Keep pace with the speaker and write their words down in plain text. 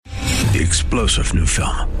The explosive new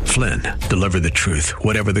film, Flynn, deliver the truth,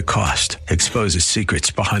 whatever the cost, exposes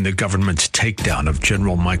secrets behind the government's takedown of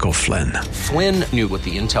General Michael Flynn. Flynn knew what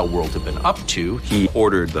the intel world had been up to. He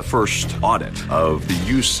ordered the first audit of the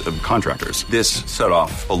use of contractors. This set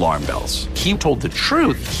off alarm bells. He told the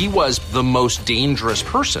truth. He was the most dangerous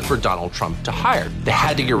person for Donald Trump to hire. They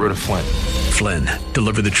had to get rid of Flynn. Flynn,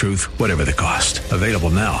 deliver the truth, whatever the cost. Available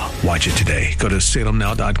now. Watch it today. Go to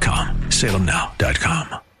salemnow.com.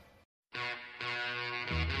 salemnow.com.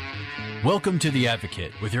 Welcome to The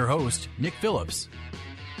Advocate with your host, Nick Phillips.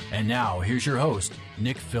 And now, here's your host,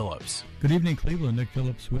 Nick Phillips. Good evening, Cleveland. Nick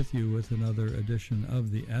Phillips with you with another edition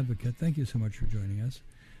of The Advocate. Thank you so much for joining us.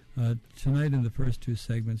 Tonight, in the first two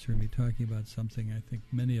segments, we're going to be talking about something I think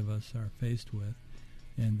many of us are faced with,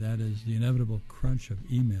 and that is the inevitable crunch of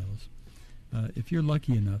emails. If you're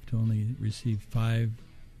lucky enough to only receive 5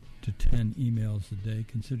 to 10 emails a day,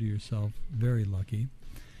 consider yourself very lucky.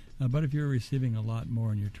 But if you're receiving a lot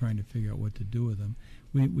more and you're trying to figure out what to do with them,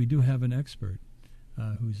 we do have an expert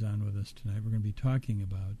who's on with us tonight. We're going to be talking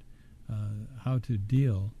about how to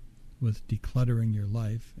deal with decluttering your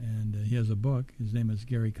life. And he has a book. His name is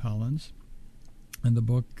Gary Collins. And the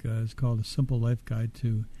book is called A Simple Life Guide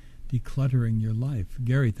to Decluttering Your Life.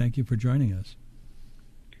 Gary, thank you for joining us.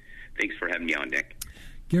 Thanks for having me on, Nick.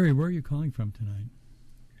 Gary, where are you calling from tonight?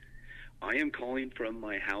 I am calling from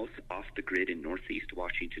my house off the grid in northeast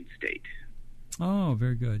Washington State. Oh,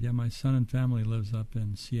 very good. Yeah, my son and family lives up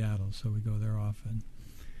in Seattle, so we go there often.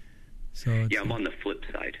 So yeah, I'm on the flip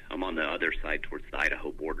side. I'm on the other side towards the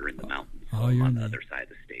Idaho border in the mountains. Oh, so you're on the other side of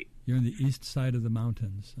the state. You're on the east side of the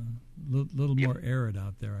mountains. A little more arid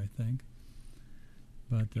out there, I think.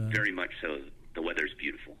 But very much so. The weather's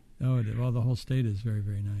beautiful. Oh, well, the whole state is very,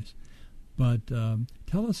 very nice. But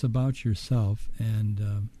tell us about yourself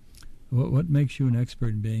and what makes you an expert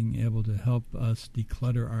in being able to help us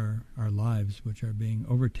declutter our lives, which are being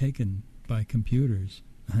overtaken by computers,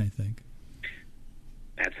 I think.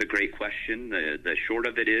 That's a great question. The short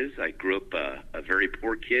of it is I grew up a very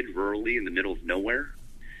poor kid, rurally in the middle of nowhere,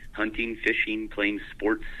 hunting, fishing, playing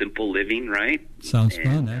sports, simple living, right? Sounds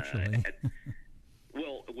fun, actually.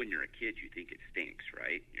 Well, when you're a kid, you think it stinks,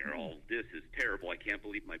 right? You're all, this is terrible. I can't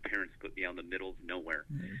believe my parents put me out in the middle of nowhere.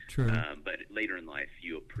 True. But later in life,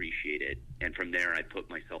 you appreciate it. And from there, I put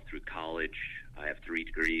myself through college. I have 3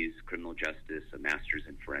 degrees, criminal justice, a master's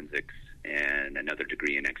in forensics, and another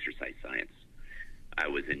degree in exercise science. I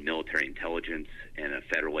was in military intelligence and a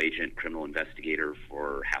federal agent, criminal investigator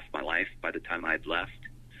for half my life by the time I'd left.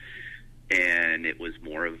 And it was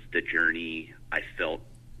more of the journey. I felt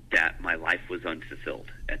that my life was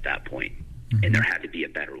unfulfilled at that point, and there had to be a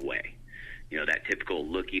better way. You know, that typical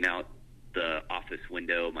looking out the office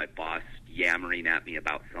window, my boss yammering at me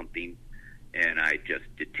about something, and I just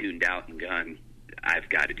tuned out and gone, I've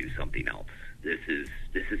got to do something else. This is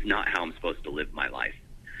not how I'm supposed to live my life.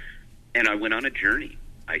 And I went on a journey.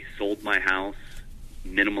 I sold my house,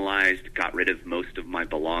 minimalized, got rid of most of my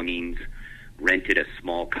belongings, rented a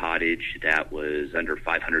small cottage that was under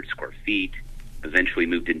 500 square feet, eventually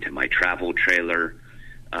moved into my travel trailer,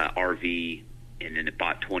 RV, and then it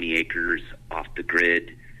bought 20 acres off the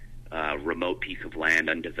grid, remote piece of land,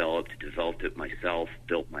 undeveloped, developed it myself,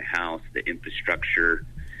 built my house, the infrastructure.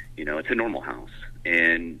 You know, it's a normal house.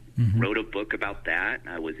 And wrote a book about that.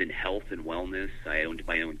 I was in health and wellness. I owned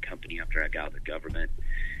my own company after I got out of the government.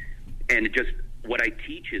 And it just, what I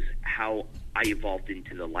teach is how I evolved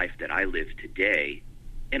into the life that I live today,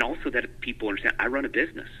 and also that people understand I run a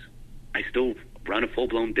business. I still run a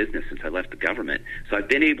full-blown business since I left the government. So I've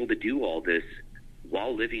been able to do all this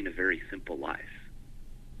while living a very simple life.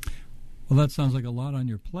 Well, that sounds like a lot on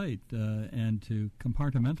your plate, and to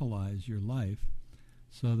compartmentalize your life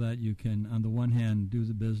so that you can, on the one hand, do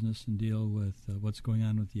the business and deal with what's going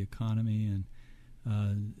on with the economy and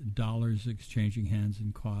dollars exchanging hands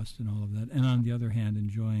and cost and all of that, and on the other hand,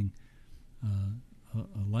 enjoying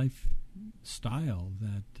a lifestyle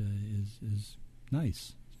that is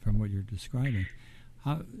nice from what you're describing.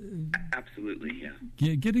 Absolutely,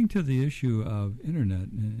 yeah. Getting to the issue of internet,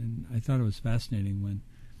 and I thought it was fascinating when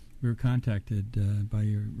we were contacted by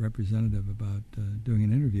your representative about doing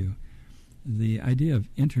an interview. The idea of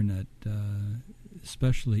internet,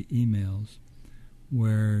 especially emails,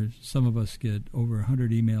 where some of us get over 100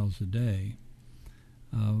 emails a day.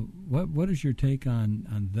 What is your take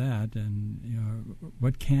on that, and you know,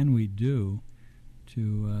 what can we do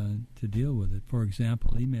to deal with it? For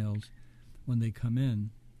example, emails, when they come in,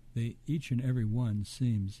 each and every one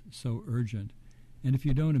seems so urgent. And if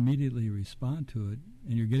you don't immediately respond to it,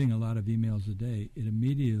 and you're getting a lot of emails a day, it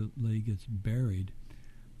immediately gets buried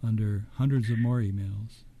under hundreds of more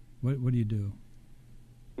emails. What do you do?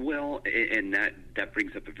 Well, and that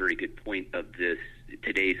brings up a very good point of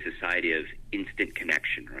today's society of instant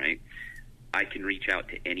connection, right? I can reach out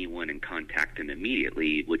to anyone and contact them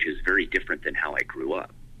immediately, which is very different than how I grew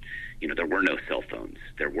up. There were no cell phones.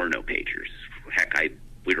 There were no pagers. Heck,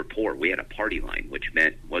 we were poor. We had a party line, which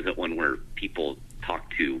wasn't one where people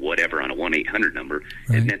talked to whatever on a 1-800 number.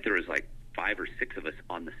 Right. It meant there was like 5 or 6 of us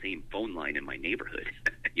on the same phone line in my neighborhood,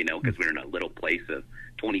 because we were in a little place of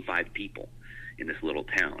 25 people in this little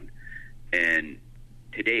town. And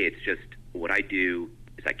today it's just what I do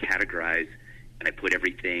is I categorize and I put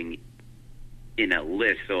everything in a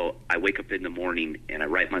list. So I wake up in the morning and I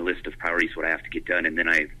write my list of priorities, what I have to get done, and then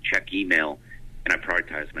I check email and I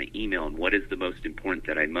prioritize my email and what is the most important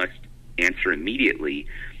that I must answer immediately.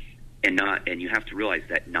 And you have to realize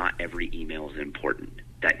that not every email is important.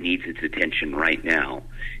 That needs its attention right now.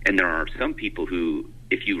 And there are some people who,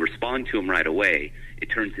 if you respond to them right away, it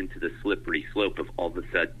turns into the slippery slope of all of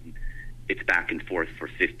a sudden it's back and forth for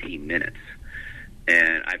 15 minutes.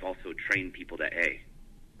 And I've also trained people that, hey,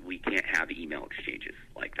 we can't have email exchanges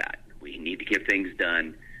like that. We need to get things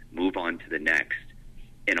done, move on to the next.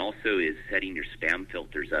 And also is setting your spam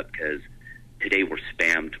filters up, because today we're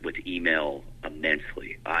spammed with email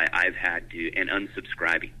immensely. I've had to, and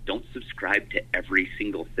unsubscribing. Don't subscribe to every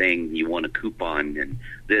single thing you want a coupon and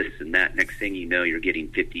this and that. Next thing you know, you're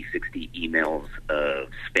getting 50, 60 emails of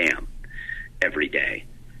spam every day.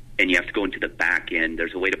 And you have to go into the back end.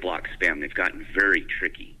 There's a way to block spam. They've gotten very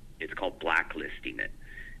tricky. It's called blacklisting it.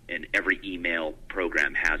 And every email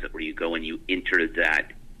program has it where you go and you enter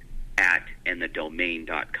that @ and the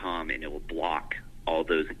domain.com, and it will block all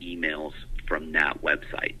those emails from that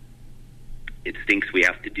website. It stinks we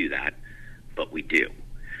have to do that, but we do.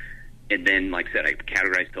 And then, like I said, I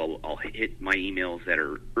categorize, so I'll hit my emails that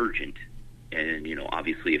are urgent. And,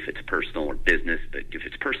 obviously if it's personal or business, but if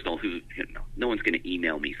it's personal, no one's going to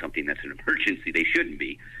email me something that's an emergency. They shouldn't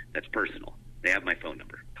be. That's personal. They have my phone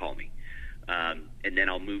number. Call me. And then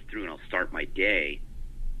I'll move through and I'll start my day,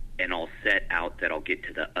 and I'll set out that I'll get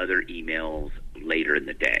to the other emails later in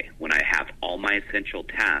the day. When I have all my essential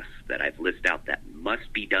tasks that I've listed out that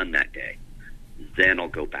must be done that day, then I'll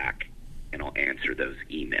go back and I'll answer those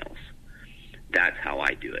emails. That's how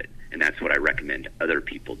I do it, and that's what I recommend other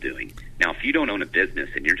people doing. Now, if you don't own a business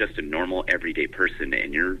and you're just a normal everyday person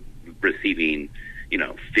and you're receiving,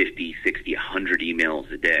 50, 60, 100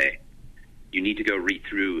 emails a day, you need to go read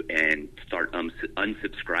through and start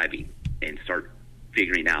unsubscribing and start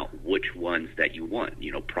figuring out which ones that you want,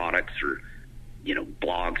 products or,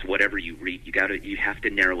 blogs, whatever you read. You have to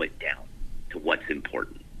narrow it down to what's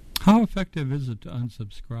important. How effective is it to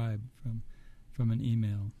unsubscribe from an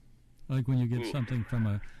email? Like when you get something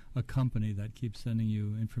from a company that keeps sending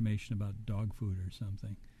you information about dog food or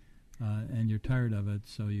something, and you're tired of it,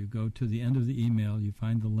 so you go to the end of the email, you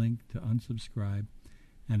find the link to unsubscribe,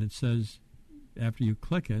 and it says after you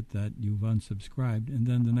click it that you've unsubscribed, and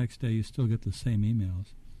then the next day you still get the same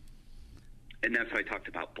emails. And that's why I talked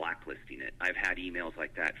about blacklisting it. I've had emails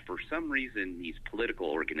like that. For some reason, these political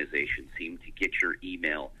organizations seem to get your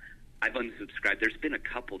email. I've unsubscribed. There's been a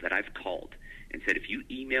couple that I've called and said, if you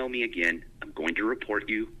email me again, I'm going to report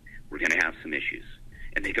you. We're going to have some issues.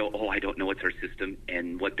 And they go, I don't know what's our system.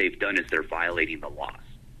 And what they've done is they're violating the laws.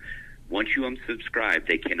 Once you unsubscribe,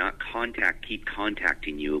 they cannot keep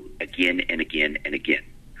contacting you again and again and again.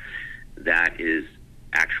 That is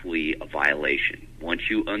actually a violation. Once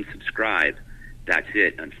you unsubscribe, that's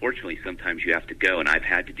it. Unfortunately, sometimes you have to go, and I've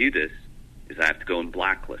had to do this, is I have to go and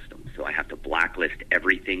blacklist them. So I have to blacklist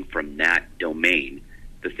everything from that domain.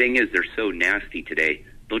 The thing is, they're so nasty today,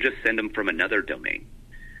 they'll just send them from another domain.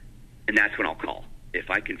 And that's when I'll call. If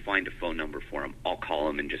I can find a phone number for them, I'll call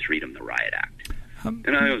them and just read them the Riot Act.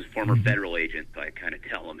 And I was a former federal agent, so I kind of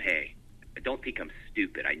tell them, hey, I don't think I'm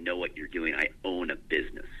stupid. I know what you're doing. I own a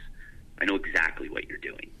business. I know exactly what you're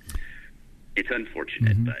doing. It's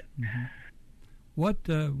unfortunate, but...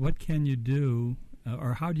 What can you do,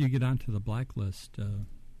 or how do you get onto the blacklist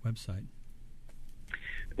website?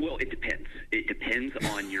 Well, it depends. It depends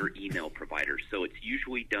on your email provider. So it's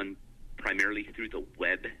usually done primarily through the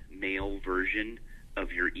webmail version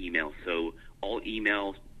of your email. So all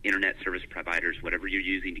email, internet service providers, whatever you're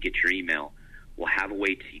using to get your email, will have a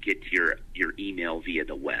way to get to your email via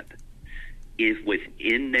the web. If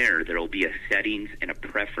within there will be a settings and a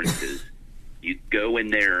preferences, you go in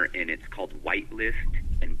there and it's called whitelist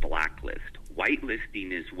and blacklist.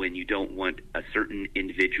 Whitelisting is when you don't want a certain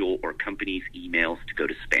individual or company's emails to go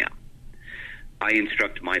to spam. I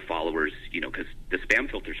instruct my followers, because the spam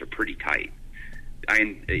filters are pretty tight.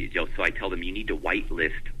 So I tell them you need to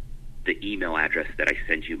whitelist the email address that I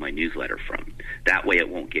send you my newsletter from. That way it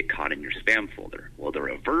won't get caught in your spam folder. Well, the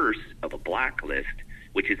reverse of a blacklist,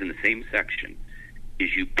 which is in the same section,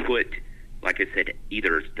 is you put, like I said,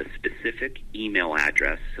 either the specific email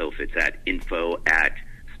address, so if it's at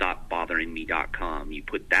info@stopbotheringme.com, you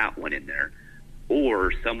put that one in there,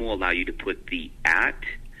 or some will allow you to put the @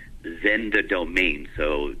 then the domain,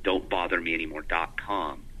 so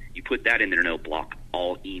don'tbothermeanymore.com. You put that in there and it'll block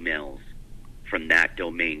all emails from that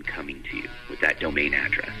domain coming to you with that domain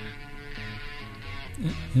address.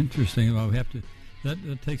 Interesting. Well, we have to.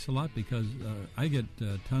 That takes a lot because I get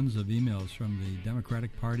tons of emails from the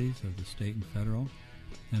Democratic parties of the state and federal,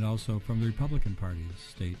 and also from the Republican parties,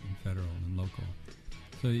 state and federal and local.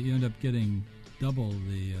 So you end up getting double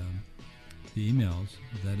the emails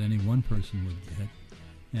that any one person would get.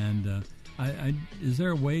 And is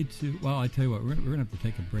there a way to? Well, I tell you what, we're going to have to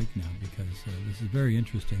take a break now because this is very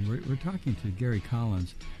interesting. We're talking to Gary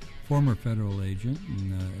Collins, former federal agent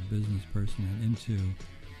and a business person, and into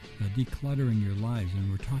decluttering your lives. And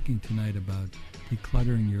we're talking tonight about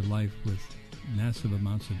decluttering your life with massive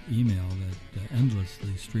amounts of email that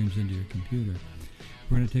endlessly streams into your computer.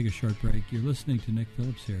 We're going to take a short break. You're listening to Nick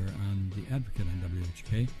Phillips here on The Advocate on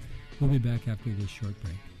WHK. We'll be back after this short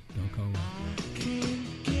break. Don't go away.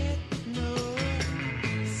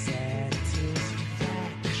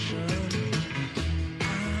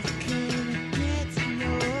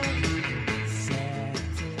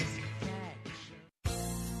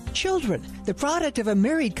 Children, the product of a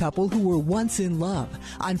married couple who were once in love.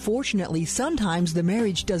 Unfortunately, sometimes the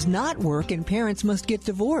marriage does not work and parents must get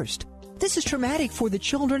divorced. This is traumatic for the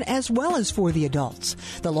children as well as for the adults.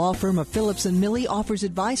 The law firm of Phillips & Millie offers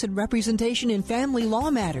advice and representation in family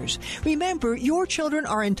law matters. Remember, your children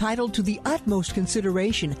are entitled to the utmost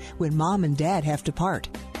consideration when mom and dad have to part.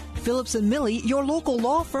 Phillips & Millie, your local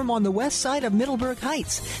law firm on the west side of Middleburg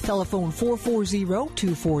Heights. Telephone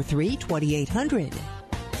 440-243-2800.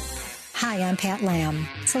 Hi, I'm Pat Lamb.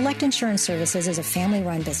 Select Insurance Services is a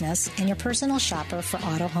family-run business and your personal shopper for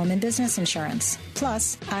auto, home, and business insurance.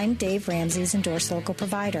 Plus, I'm Dave Ramsey's endorsed local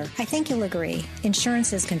provider. I think you'll agree,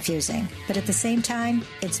 insurance is confusing, but at the same time,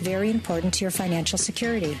 it's very important to your financial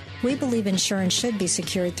security. We believe insurance should be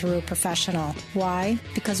secured through a professional. Why?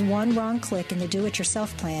 Because one wrong click in the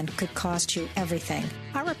do-it-yourself plan could cost you everything.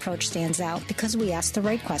 Our approach stands out because we ask the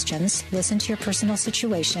right questions, listen to your personal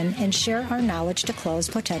situation, and share our knowledge to close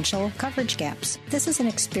potential coverage gaps. This is an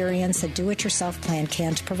experience a do-it-yourself plan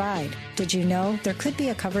can't provide. Did you know there could be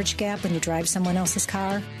a coverage gap when you drive someone else's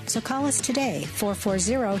car? So call us today,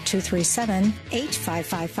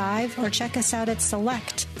 440-237-8555, or check us out at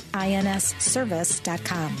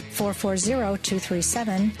selectinsservice.com,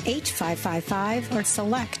 440-237-8555, or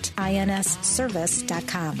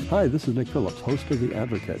selectinsservice.com. Hi, this is Nick Phillips, host of The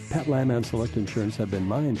Advocate. Pat Lamb and Select Insurance have been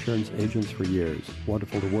my insurance agents for years.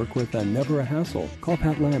 Wonderful to work with and never a hassle. Call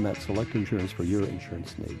Pat Lamb at Select Insurance for your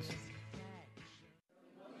insurance needs.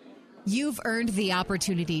 You've earned the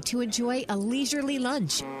opportunity to enjoy a leisurely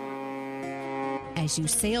lunch as you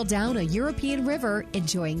sail down a European river,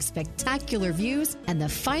 enjoying spectacular views and the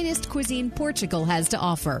finest cuisine Portugal has to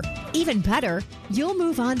offer. Even better, you'll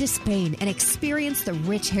move on to Spain and experience the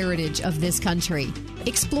rich heritage of this country.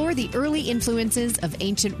 Explore the early influences of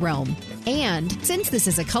ancient Rome. And since this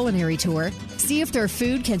is a culinary tour, see if their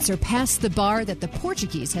food can surpass the bar that the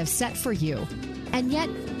Portuguese have set for you. And yet,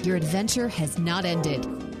 your adventure has not ended,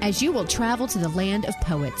 as you will travel to the land of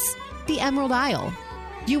poets, the Emerald Isle.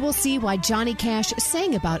 You will see why Johnny Cash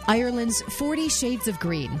sang about Ireland's 40 Shades of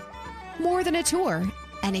Green. More than a tour,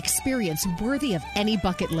 an experience worthy of any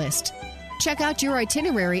bucket list. Check out your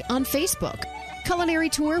itinerary on Facebook, Culinary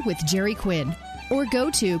Tour with Jerry Quinn, or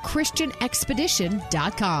go to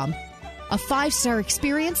ChristianExpedition.com. A 5-star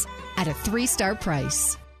experience at a 3-star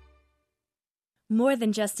price. More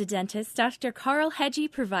than just a dentist, Dr. Carl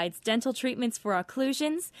Hedgie provides dental treatments for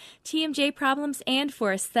occlusions, TMJ problems, and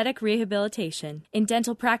for aesthetic rehabilitation. In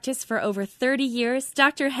dental practice for over 30 years,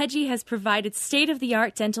 Dr. Hedgie has provided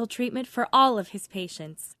state-of-the-art dental treatment for all of his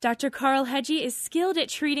patients. Dr. Carl Hedgie is skilled at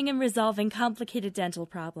treating and resolving complicated dental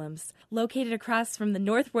problems. Located across from the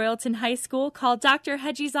North Royalton High School, call Dr.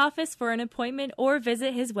 Hedgie's office for an appointment or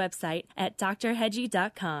visit his website at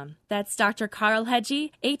drhedgie.com. That's Dr. Carl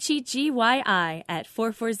Hedgie, Hedgie, by at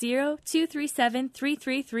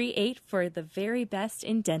 440-237-3338 for the very best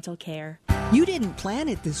in dental care. You didn't plan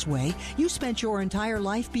it this way. You spent your entire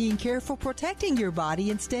life being careful, protecting your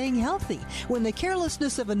body and staying healthy. When the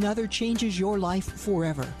carelessness of another changes your life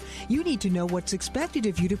forever, you need to know what's expected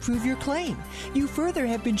of you to prove your claim. You further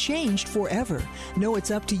have been changed forever. No,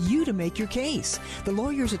 it's up to you to make your case. The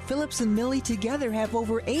lawyers at Phillips & Millie together have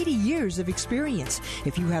over 80 years of experience.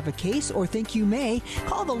 If you have a case or think you may,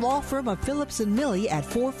 call the law firm of Phillips & Millie at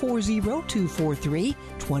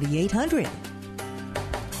 440-243-2800.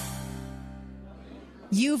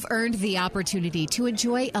 You've earned the opportunity to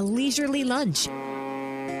enjoy a leisurely lunch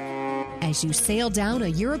as you sail down a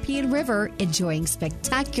European river, enjoying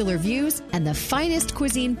spectacular views and the finest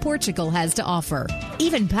cuisine Portugal has to offer.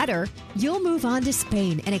 Even better, you'll move on to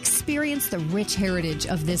Spain and experience the rich heritage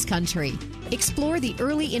of this country. Explore the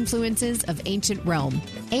early influences of ancient Rome.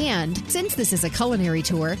 And since this is a culinary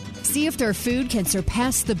tour, see if their food can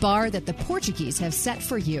surpass the bar that the Portuguese have set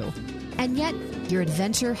for you. And yet, your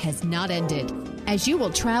adventure has not ended, as you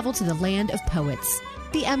will travel to the land of poets,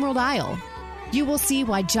 the Emerald Isle. You will see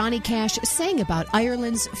why Johnny Cash sang about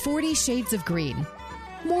Ireland's 40 Shades of Green.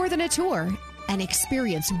 More than a tour, an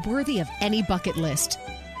experience worthy of any bucket list.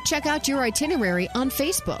 Check out your itinerary on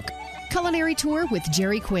Facebook, Culinary Tour with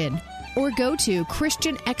Jerry Quinn, or go to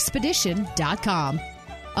ChristianExpedition.com.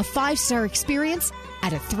 A 5-star experience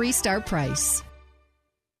at a 3-star price.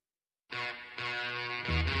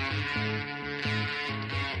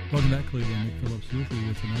 Welcome back, Cleveland. Nick Phillips with you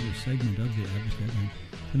with another segment of The Advocate. And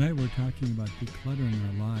tonight we're talking about decluttering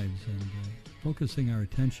our lives and focusing our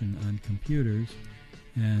attention on computers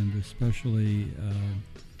and especially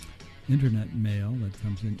internet mail that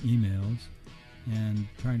comes in emails, and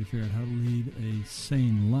trying to figure out how to lead a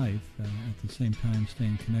sane life at the same time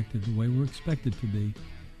staying connected the way we're expected to be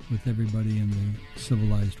with everybody in the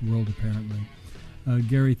civilized world, apparently.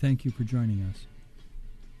 Gary, thank you for joining us.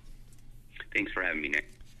 Thanks for having me, Nick.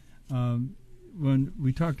 When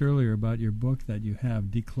we talked earlier about your book that you have,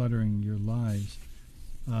 Decluttering Your Lives,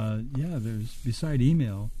 there's, beside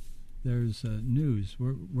email, there's news.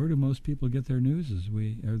 Where do most people get their news?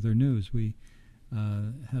 We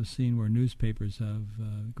have seen where newspapers have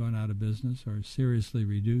gone out of business or seriously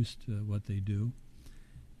reduced what they do,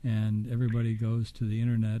 and everybody goes to the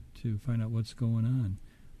internet to find out what's going on.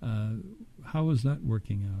 How is that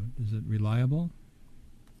working out? Is it reliable?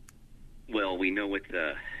 Well, we know with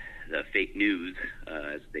the fake news,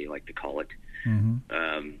 as they like to call it,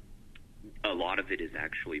 a lot of it is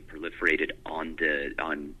actually proliferated on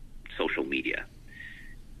social media.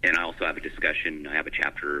 And I also have a discussion, I have a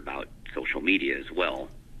chapter about social media as well.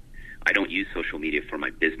 I don't use social media for my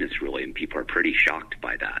business, really, and people are pretty shocked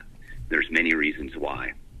by that. There's many reasons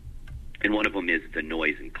why. And one of them is the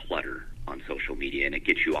noise and clutter on social media, and it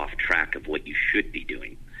gets you off track of what you should be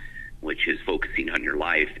doing, which is focusing on your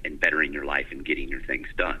life and bettering your life and getting your things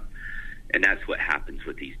done. And that's what happens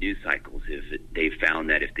with these news cycles, is that they've found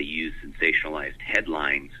that if they use sensationalized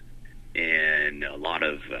headlines, and a lot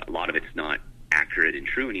of it's not accurate and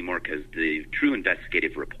true anymore, because the true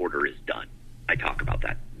investigative reporter is done. I talk about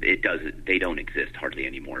that. They don't exist hardly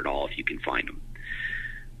anymore at all if you can find them.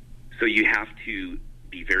 So you have to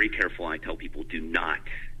be very careful. I tell people, do not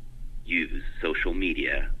use social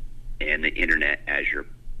media and the internet as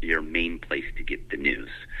your main place to get the news.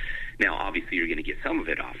 Now, obviously, you're going to get some of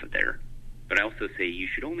it off of there, but I also say you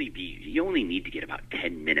only need to get about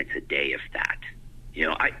 10 minutes a day, if that. You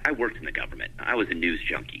know, I worked in the government. I was a news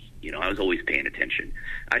junkie. You know, I was always paying attention.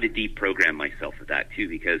 I had to deprogram myself of that, too,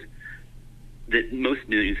 because most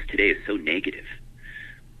news today is so negative.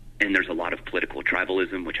 And there's a lot of political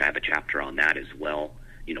tribalism, which I have a chapter on that as well,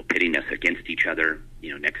 you know, pitting us against each other.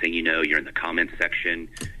 You know, next thing you know, you're in the comments section,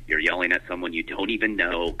 you're yelling at someone you don't even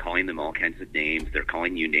know, calling them all kinds of names, they're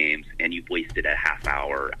calling you names, and you've wasted a half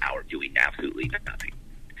hour doing absolutely nothing.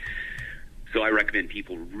 So I recommend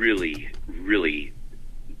people really, really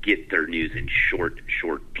get their news in short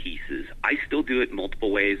pieces. I still do it multiple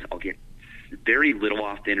ways. I'll get very little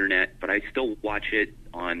off the internet, but I still watch it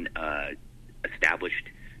on established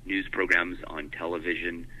news programs on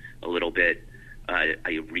television a little bit.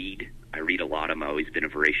 I read a lot. I've always been a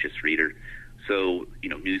voracious reader. So, you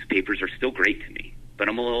know, newspapers are still great to me. But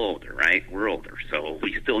I'm a little older, right? We're older, so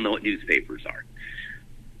we still know what newspapers are.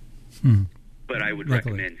 But I would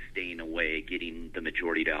recommend staying away, getting the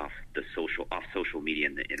majority off social media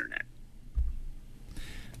and the internet.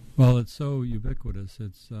 Well, it's so ubiquitous.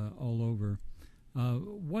 It's all over.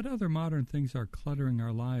 What other modern things are cluttering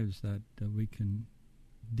our lives that we can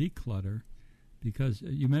declutter? Because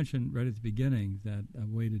you mentioned right at the beginning that a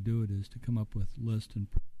way to do it is to come up with lists and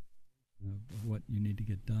of what you need to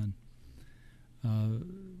get done.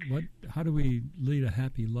 How do we lead a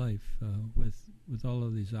happy life with all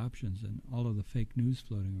of these options and all of the fake news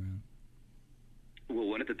floating around? Well,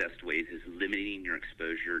 one of the best ways is limiting your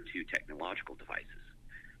exposure to technological devices.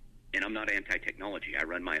 And I'm not anti-technology. I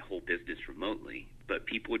run my whole business remotely, but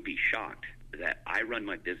people would be shocked that I run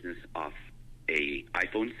my business off a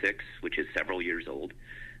iPhone 6, which is several years old.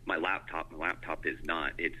 My laptop is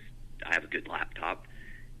not. I have a good laptop,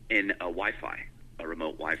 and a Wi-Fi, a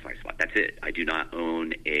remote Wi-Fi spot. That's it. I do not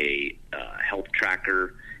own a health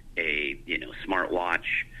tracker, a smartwatch,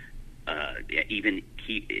 even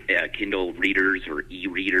Kindle readers or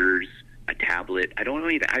e-readers, a tablet. I don't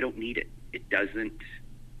need it. It doesn't.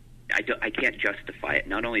 I can't justify it.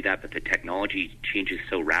 Not only that, but the technology changes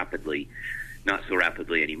so rapidly. Not so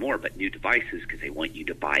rapidly anymore, but new devices, because they want you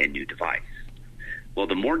to buy a new device. Well,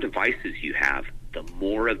 the more devices you have, the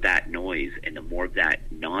more of that noise and the more of that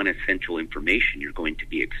non-essential information you're going to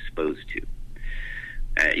be exposed to.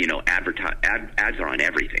 Ads are on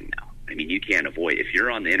everything now. I mean, you can't avoid. If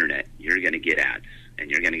you're on the internet, you're going to get ads, and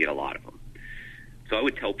you're going to get a lot of them. So I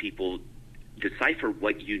would tell people, decipher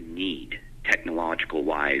what you need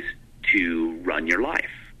technological-wise to run your life.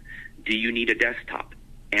 Do you need a desktop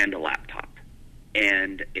and a laptop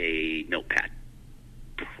and a notepad?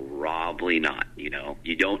 Probably not. You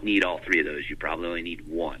don't need all three of those. You probably only need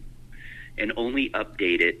one. And only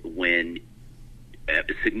update it when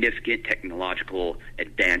significant technological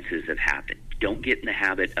advances have happened. Don't get in the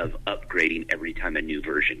habit of upgrading every time a new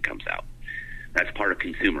version comes out. That's part of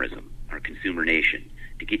consumerism, our consumer nation,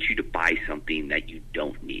 to get you to buy something that you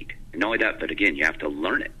don't need. And not only that, but again, you have to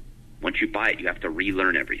learn it. Once you buy it, you have to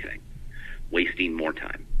relearn everything, wasting more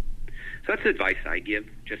time. So that's the advice I give.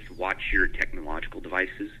 Just watch your technological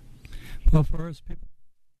devices. Well, for us people,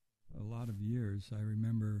 a lot of years, I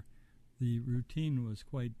remember the routine was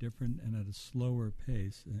quite different and at a slower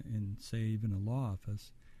pace in, say, even a law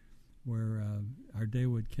office, where our day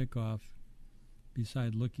would kick off,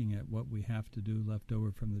 beside looking at what we have to do left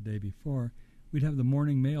over from the day before, we'd have the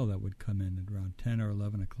morning mail that would come in at around 10 or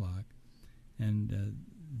 11 o'clock. And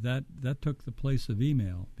that took the place of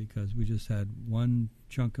email, because we just had one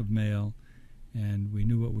chunk of mail and we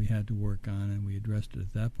knew what we had to work on and we addressed it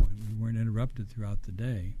at that point. We weren't interrupted throughout the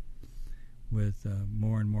day with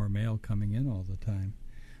more and more mail coming in all the time.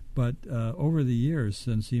 But over the years,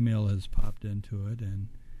 since email has popped into it, and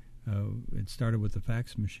it started with the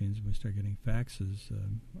fax machines, we started getting faxes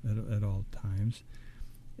at all times,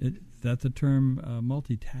 that the term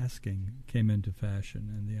multitasking came into fashion.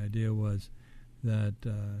 And the idea was that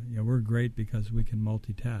we're great because we can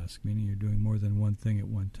multitask, meaning you're doing more than one thing at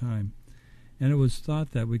one time. And it was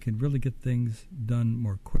thought that we could really get things done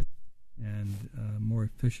more quickly and more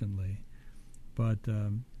efficiently. But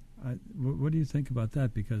what do you think about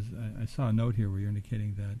that? Because I saw a note here where you're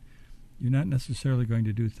indicating that you're not necessarily going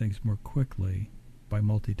to do things more quickly by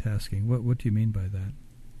multitasking. What do you mean by that?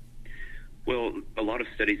 Well, a lot of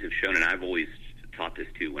studies have shown, and I've always taught this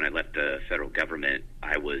too, when I left the federal government,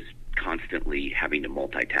 I was constantly having to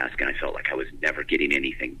multitask, and I felt like I was never getting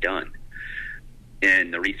anything done.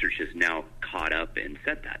 And the research has now caught up and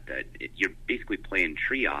said that you're basically playing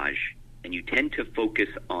triage, and you tend to focus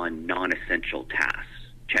on non-essential tasks,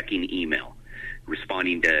 checking email,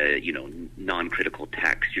 responding to, non-critical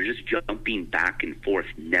text. You're just jumping back and forth,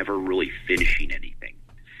 never really finishing anything.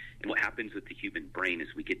 And what happens with the human brain is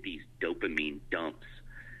we get these dopamine dumps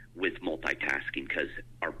with multitasking, because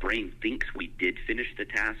our brain thinks we did finish the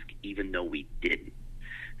task even though we didn't.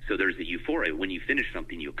 So there's a euphoria. When you finish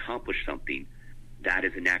something, you accomplish something, that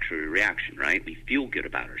is a natural reaction, right? We feel good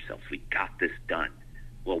about ourselves. We got this done.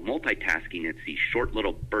 Well, multitasking, it's these short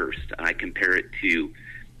little bursts. I compare it to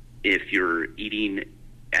if you're eating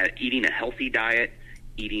a healthy diet,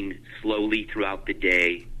 eating slowly throughout the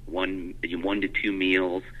day, one to two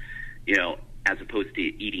meals, as opposed to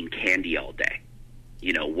eating candy all day.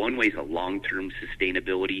 One way is a long-term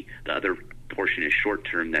sustainability. The other portion is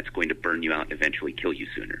short-term, that's going to burn you out and eventually kill you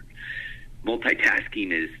sooner.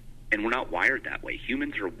 Multitasking is, and we're not wired that way.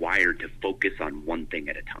 Humans are wired to focus on one thing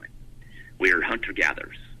at a time. We're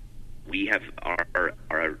hunter-gatherers. We have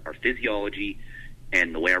our physiology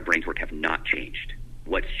and the way our brains work have not changed.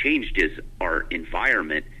 What's changed is our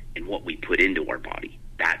environment and what we put into our body.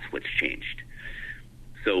 That's what's changed.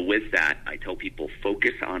 So with that, I tell people,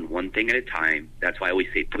 focus on one thing at a time. That's why I always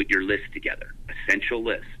say put your list together, essential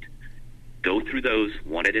list. Go through those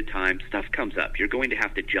one at a time. Stuff comes up. You're going to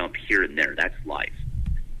have to jump here and there. That's life.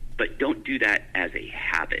 But don't do that as a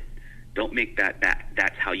habit. Don't make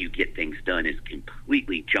that's how you get things done, is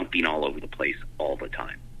completely jumping all over the place all the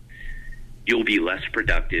time. You'll be less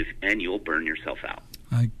productive and you'll burn yourself out.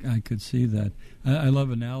 I could see that. I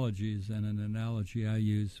love analogies, and an analogy I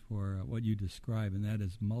use for what you describe, and that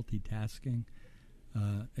is multitasking,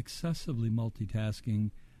 excessively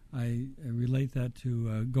multitasking. I relate that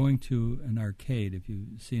to going to an arcade. If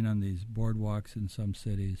you've seen on these boardwalks in some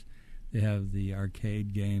cities, they have the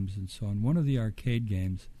arcade games and so on. One of the arcade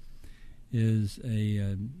games is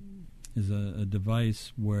a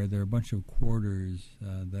device where there are a bunch of quarters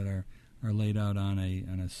that are laid out on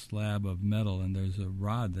a slab of metal, and there's a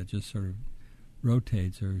rod that just sort of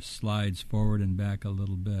rotates or slides forward and back a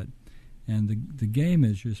little bit. And the game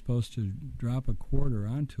is you're supposed to drop a quarter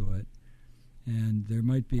onto it, and there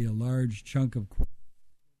might be a large chunk of quarter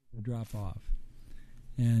to drop off.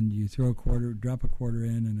 And you drop a quarter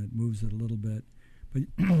in, and it moves it a little bit. But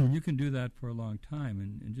you can do that for a long time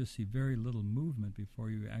and just see very little movement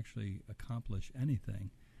before you actually accomplish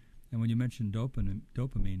anything. And when you mentioned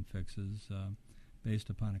dopamine fixes based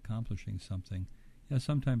upon accomplishing something, yeah,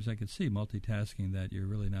 sometimes I could see multitasking that you're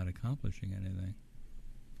really not accomplishing anything.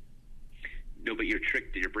 No, but your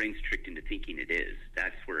brain's tricked into thinking it is.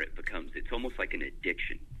 That's where it's almost like an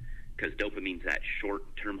addiction, because dopamine's that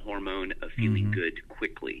short-term hormone of feeling good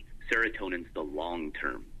quickly. Serotonin's the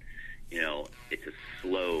long-term. It's a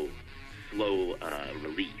slow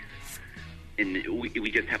release. And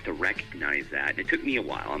we just have to recognize that. And it took me a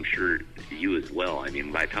while. I'm sure you as well. I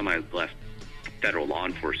mean, by the time I left federal law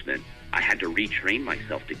enforcement, I had to retrain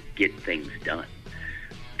myself to get things done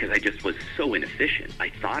because I just was so inefficient. I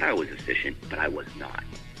thought I was efficient, but I was not.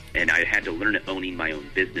 And I had to learn owning my own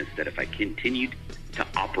business, that if I continued to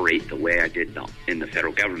operate the way I did in the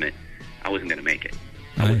federal government, I wasn't going to make it.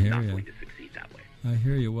 I was not going to succeed that way. I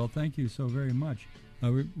hear you. Well, thank you so very much.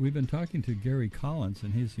 We've been talking to Gary Collins,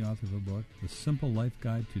 and he's the author of a book, The Simple Life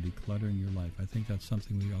Guide to Decluttering Your Life. I think that's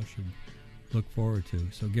something we all should look forward to.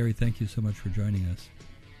 So, Gary, thank you so much for joining us.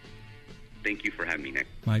 Thank you for having me, Nick.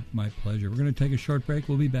 My pleasure. We're going to take a short break.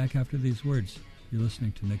 We'll be back after these words. You're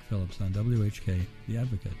listening to Nick Phillips on WHK, The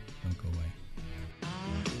Advocate. Don't go away.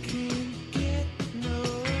 I can't get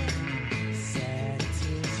no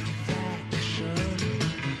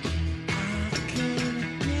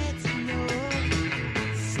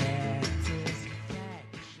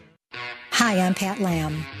Hi, I'm Pat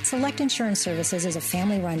Lamb. Select Insurance Services is a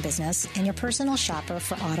family-run business and your personal shopper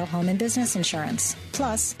for auto, home, and business insurance.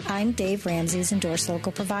 Plus, I'm Dave Ramsey's endorsed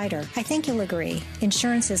local provider. I think you'll agree,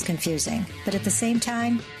 insurance is confusing, but at the same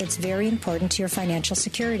time, it's very important to your financial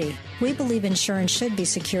security. We believe insurance should be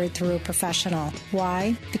secured through a professional.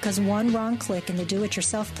 Why? Because one wrong click in the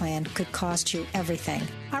do-it-yourself plan could cost you everything.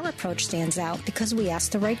 Our approach stands out because we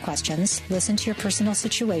ask the right questions, listen to your personal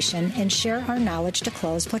situation, and share our knowledge to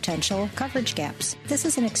close potential coverage gaps. This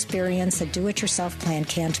is an experience a do-it-yourself plan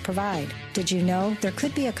can't provide. Did you know there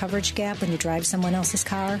could be a coverage gap when you drive someone else's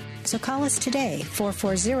car? So call us today,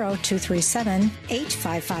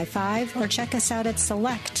 440-237-8555, or check us out at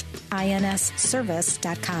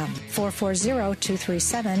selectinsservice.com,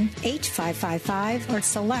 440-237-8555, or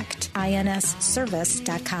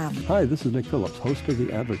selectinsservice.com. Hi, this is Nick Phillips, host of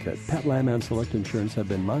The Advocate. Pat Lamb and Select Insurance have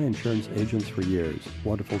been my insurance agents for years.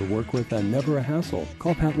 Wonderful to work with and never a hassle.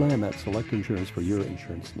 Call Pat Lamb at Select Insurance for your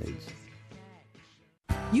insurance needs.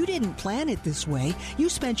 You didn't plan it this way. You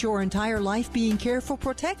spent your entire life being careful,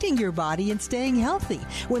 protecting your body and staying healthy.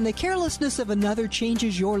 When the carelessness of another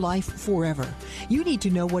changes your life forever, you need to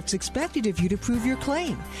know what's expected of you to prove your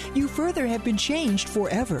claim. You further have been changed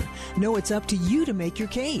forever. No, it's up to you to make your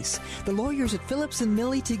case. The lawyers at Phillips &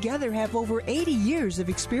 Millie together have over 80 years of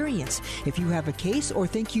experience. If you have a case or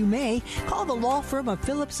think you may, call the law firm of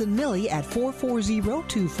Phillips & Millie at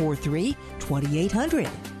 440-243-2800.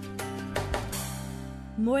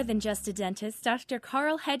 More than just a dentist, Dr.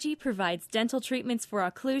 Carl Hedgie provides dental treatments for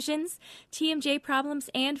occlusions, TMJ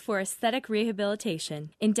problems, and for aesthetic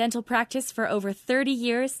rehabilitation. In dental practice for over 30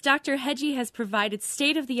 years, Dr. Hedgie has provided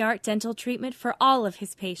state-of-the-art dental treatment for all of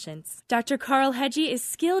his patients. Dr. Carl Hedgie is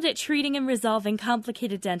skilled at treating and resolving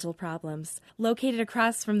complicated dental problems. Located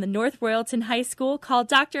across from the North Royalton High School, call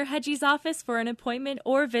Dr. Hedgie's office for an appointment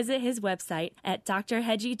or visit his website at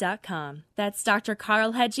drhedgie.com. That's Dr.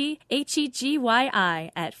 Carl Hedgie,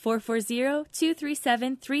 Hedgyi, at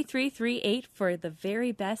 440-237-3338 for the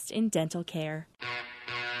very best in dental care.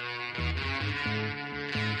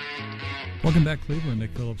 Welcome back, Cleveland.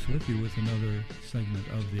 Nick Phillips with you with another segment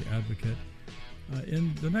of The Advocate.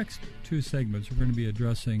 In the next two segments, we're going to be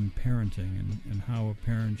addressing parenting and how a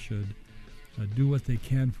parent should do what they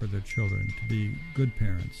can for their children to be good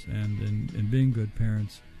parents, and in being good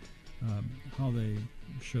parents, how they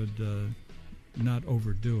should not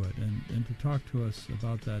overdo it. And to talk to us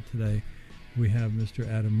about that today, we have Mr.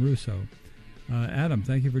 Adam Russo. Adam,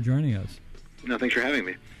 thank you for joining us. No, thanks for having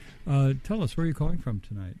me. Tell us, where are you calling from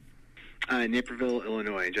tonight? Naperville,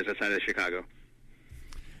 Illinois, just outside of Chicago.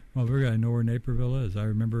 Well, I know where Naperville is. I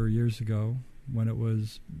remember years ago when it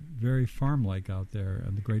was very farm-like out there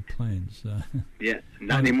on the Great Plains. Yeah,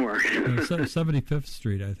 not anymore. 75th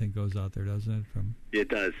Street, I think, goes out there, doesn't it? It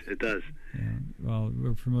does. Yeah. Well,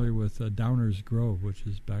 we're familiar with Downers Grove, which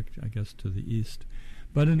is back, I guess, to the east.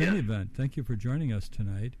 But in any event, thank you for joining us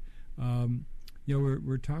tonight.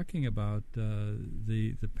 We're talking about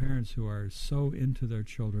the parents who are so into their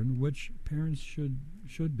children, which parents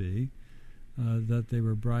should be, that they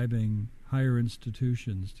were bribing higher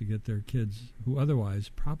institutions to get their kids, who otherwise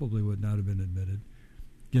probably would not have been admitted,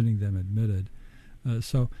 getting them admitted.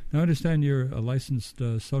 So now I understand you're a licensed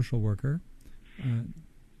social worker.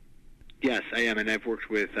 Yes, I am, and I've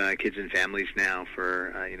worked with kids and families now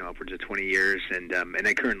for upwards of 20 years, and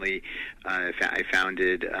I currently I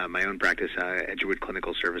founded my own practice, Edgewood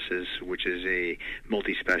Clinical Services, which is a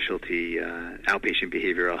multi-specialty outpatient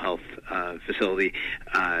behavioral health facility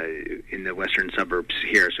in the western suburbs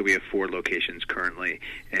here. So we have 4 locations currently,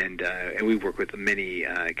 and we work with many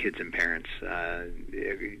kids and parents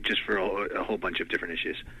just for a whole bunch of different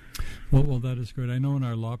issues. Well, that is great. I know in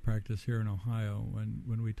our law practice here in Ohio,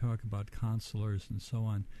 when we talk about counselors and so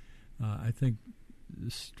on, I think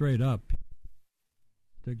straight up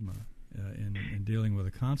stigma in dealing with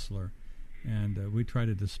a counselor, and we try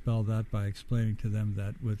to dispel that by explaining to them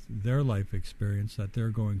that with their life experience, that they're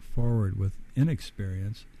going forward with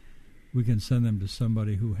inexperience. We can send them to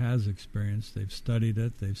somebody who has experience. They've studied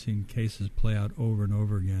it. They've seen cases play out over and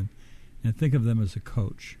over again, and think of them as a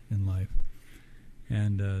coach in life.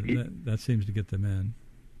 And that seems to get them in.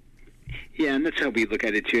 Yeah, and that's how we look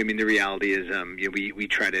at it too. I mean, the reality is, we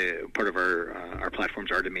try to, part of our platforms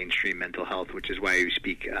are to mainstream mental health, which is why I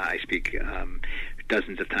speak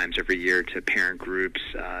dozens of times every year to parent groups,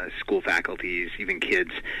 school faculties, even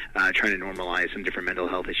kids, trying to normalize some different mental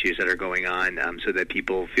health issues that are going on, so that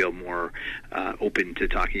people feel more open to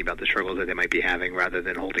talking about the struggles that they might be having, rather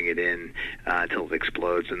than holding it in till it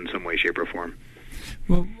explodes in some way, shape, or form.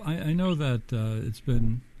 Well, I know that it's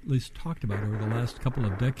been at least talked about over the last couple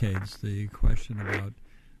of decades, the question about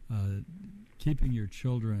keeping your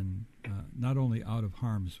children not only out of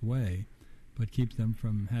harm's way, but keep them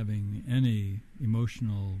from having any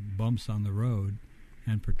emotional bumps on the road,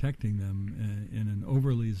 and protecting them in an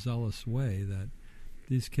overly zealous way that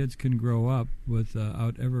these kids can grow up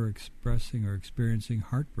without ever expressing or experiencing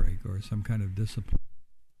heartbreak or some kind of discipline.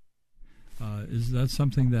 Is that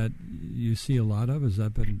something that you see a lot of? Has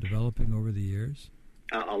that been developing over the years?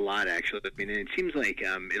 A lot, actually. I mean, it seems like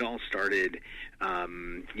it all started,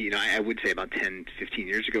 I would say about 10, 15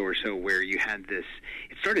 years ago or so, where you had this,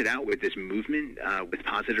 it started out with this movement with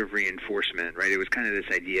positive reinforcement, right? It was kind of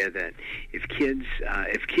this idea that if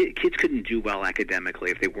kids couldn't do well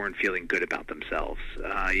academically if they weren't feeling good about themselves.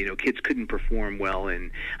 Kids couldn't perform well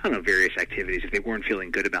in, various activities if they weren't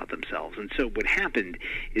feeling good about themselves. And so what happened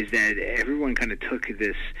is that everyone kind of took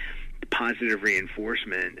this positive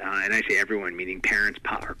reinforcement, and I say everyone, meaning parents,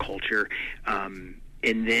 our culture, and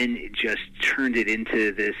then just turned it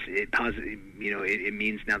into this positive. It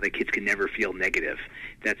means now that kids can never feel negative.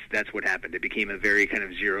 That's what happened. It became a very kind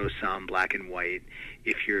of zero-sum, black and white.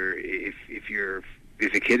 If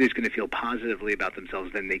a kid is going to feel positively about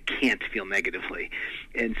themselves, then they can't feel negatively.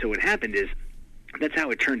 And so what happened is, that's how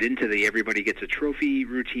it turned into the everybody gets a trophy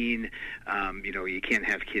routine. You can't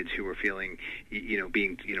have kids who are feeling,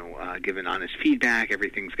 being, given honest feedback.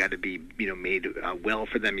 Everything's got to be, made well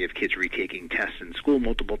for them. You have kids retaking tests in school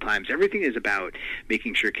multiple times. Everything is about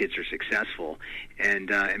making sure kids are successful.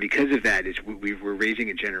 And because of that, we're raising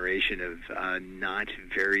a generation of not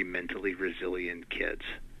very mentally resilient kids.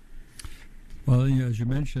 Well, as you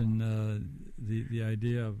mentioned, the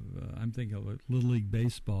idea of, I'm thinking of Little League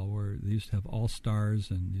Baseball, where they used to have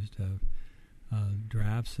all-stars and used to have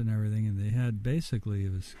drafts and everything, and they had basically,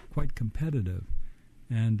 it was quite competitive.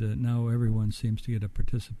 And now everyone seems to get a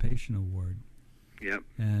participation award. Yep.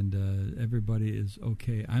 And everybody is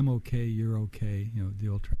okay. I'm okay, you're okay, the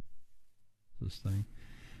old this thing.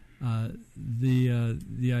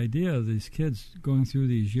 The idea of these kids going through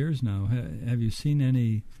these years now, have you seen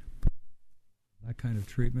any that kind of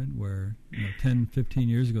treatment where 10, 15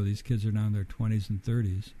 years ago these kids are now in their 20s and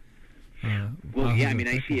 30s Well, yeah, I mean,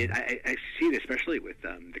 I see it. I see it especially with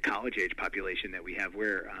the college-age population that we have,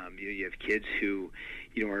 where you have kids who,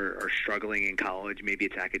 are struggling in college. Maybe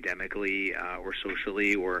it's academically or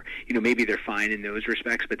socially, or maybe they're fine in those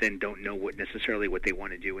respects, but then don't know what they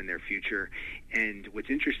want to do in their future. And what's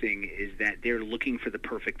interesting is that they're looking for the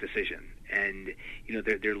perfect decision, and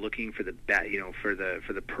they're looking for the for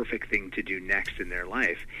the perfect thing to do next in their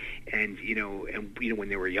life. And when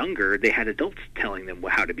they were younger, they had adults telling them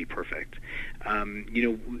how to be perfect.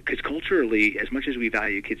 Because culturally, as much as we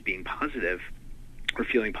value kids being positive or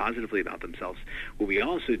feeling positively about themselves, what we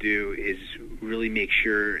also do is really make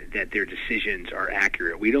sure that their decisions are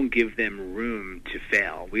accurate. We don't give them room to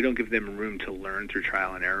fail. We don't give them room to learn through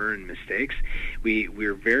trial and error and mistakes.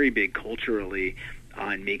 We're very big culturally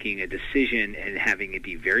on making a decision and having it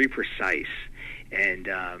be very precise. And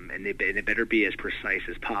it better be as precise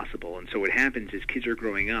as possible. And so what happens is kids are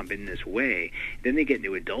growing up in this way. Then they get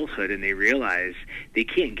into adulthood and they realize they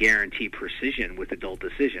can't guarantee precision with adult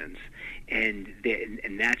decisions. And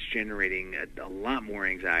that's generating a lot more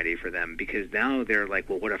anxiety for them, because now they're like,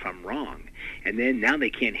 well, what if I'm wrong? And then now they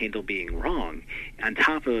can't handle being wrong, on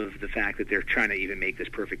top of the fact that they're trying to even make this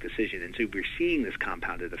perfect decision. And so we're seeing this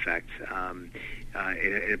compounded effect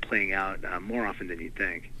it playing out more often than you'd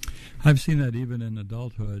think. I've seen that even in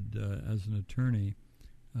adulthood as an attorney,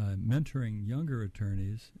 mentoring younger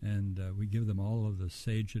attorneys, and we give them all of the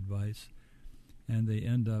sage advice, and they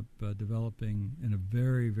end up developing in a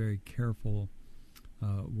very, very careful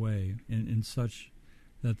way, in such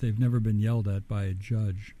that they've never been yelled at by a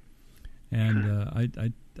judge. And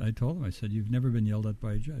I told them, I said, you've never been yelled at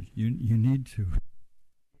by a judge. You need to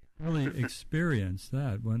really experience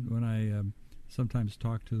that. When I sometimes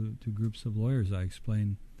talk to groups of lawyers, I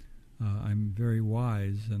explain I'm very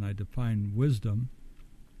wise, and I define wisdom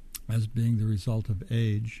as being the result of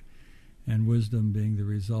age, and wisdom being the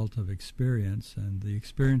result of experience, and the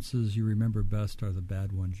experiences you remember best are the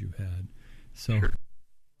bad ones you had. So,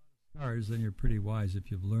 then you're pretty wise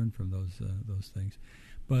if you've learned from those things.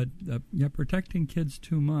 But protecting kids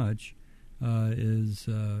too much is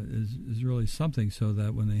really something, so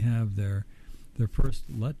that when they have their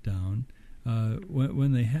first letdown,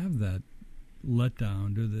 when they have that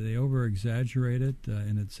letdown, do they over-exaggerate it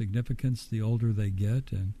in its significance the older they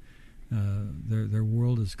get, and their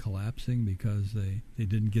world is collapsing because they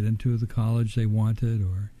didn't get into the college they wanted,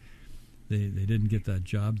 or they didn't get that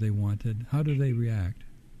job they wanted? How do they react?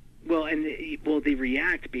 Well, they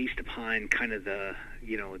react based upon kind of the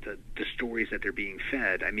stories that they're being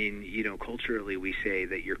fed. I mean, culturally we say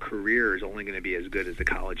that your career is only going to be as good as the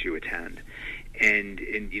college you attend, and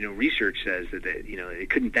research says that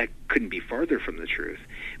that couldn't be farther from the truth.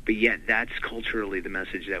 But yet that's culturally the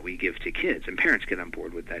message that we give to kids, and parents get on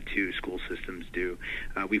board with that too. School systems do.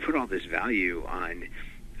 We put all this value on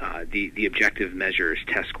the objective measures,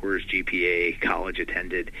 test scores, GPA, college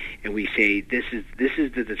attended, and we say this is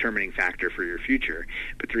the determining factor for your future.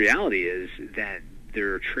 But the reality is that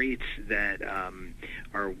there are traits that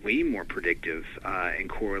are way more predictive and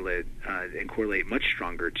correlate much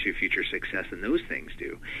stronger to future success than those things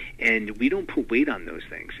do. And we don't put weight on those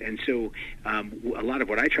things. And so a lot of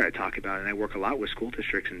what I try to talk about, and I work a lot with school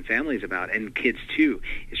districts and families about, and kids too,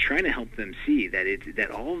 is trying to help them see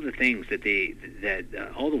that all of the things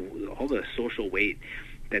all the social weight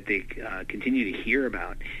that they continue to hear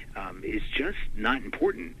about is just not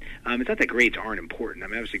important. It's not that grades aren't important. I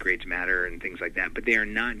mean, obviously grades matter and things like that, but they are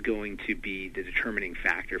not going to be the determining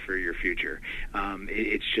factor for your future.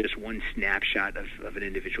 It's just one snapshot of an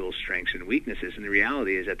individual's strengths and weaknesses, and the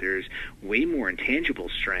reality is that there's way more intangible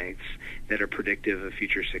strengths that are predictive of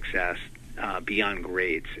future success beyond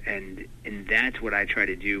grades, and that's what I try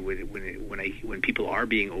to do when people are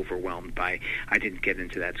being overwhelmed by, I didn't get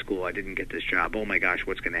into that school, I didn't get this job, oh my gosh,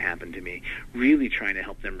 what's going to happen to me? Really trying to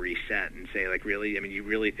help them reset and say, like, really, I mean, you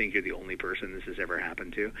really think you're the only person this has ever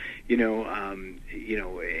happened to? And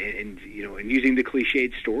using the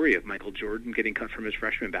cliched story of Michael Jordan getting cut from his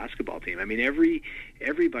freshman basketball team. I mean,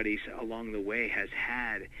 everybody along the way has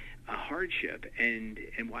had a hardship, and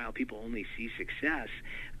while people only see success,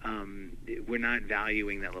 we're not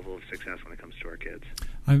valuing that level of success when it comes to our kids.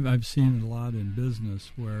 I've seen it a lot in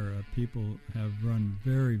business where people have run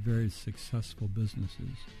very, very successful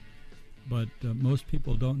businesses, but most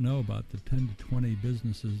people don't know about the 10 to 20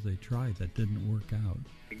 businesses they tried that didn't work out.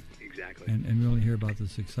 Exactly. And really hear about the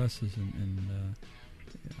successes and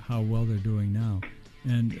how well they're doing now.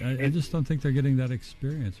 And I just don't think they're getting that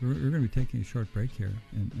experience. We're going to be taking a short break here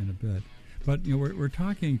in a bit. But we're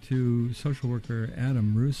talking to social worker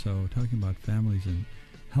Adam Russo, talking about families and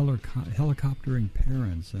helicoptering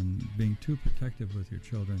parents and being too protective with your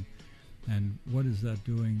children. and what is that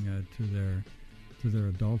doing to their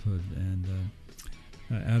adulthood. And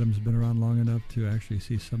Adam's been around long enough to actually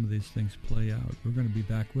see some of these things play out. We're going to be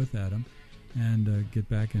back with Adam and get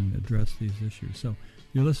back and address these issues. So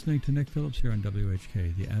you're listening to Nick Phillips here on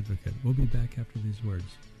WHK, The Advocate. We'll be back after these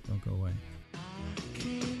words. Don't go away.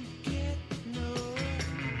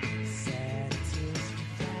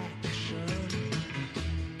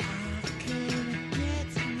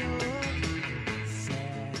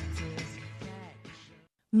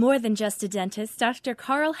 More than just a dentist, Dr.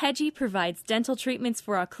 Carl Hedgie provides dental treatments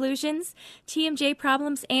for occlusions, TMJ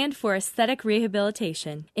problems, and for aesthetic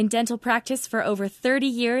rehabilitation. In dental practice for over 30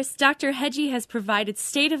 years, Dr. Hedgie has provided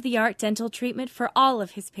state-of-the-art dental treatment for all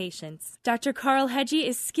of his patients. Dr. Carl Hedgie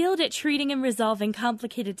is skilled at treating and resolving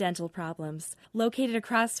complicated dental problems. Located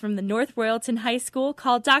across from the North Royalton High School,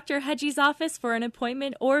 call Dr. Hedgie's office for an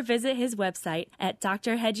appointment or visit his website at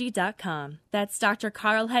drhedgie.com. That's Dr.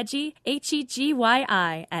 Carl Hedgie,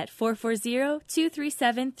 Hedgyi, at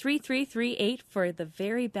 440-237-3338 for the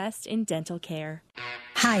very best in dental care.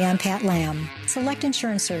 Hi, I'm Pat Lamb. Select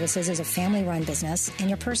Insurance Services is a family-run business and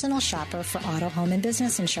your personal shopper for auto, home, and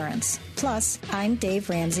business insurance. Plus, I'm Dave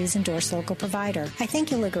Ramsey's endorsed local provider. I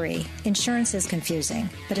think you'll agree, insurance is confusing,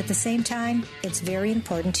 but at the same time, it's very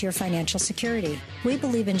important to your financial security. We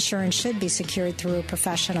believe insurance should be secured through a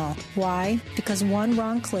professional. Why? Because one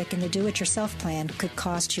wrong click in the do-it-yourself plan could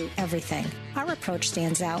cost you everything. Our approach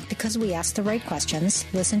stands out because we ask the right questions,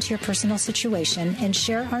 listen to your personal situation, and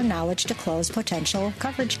share our knowledge to close potential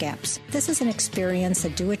coverage gaps. This is an experience a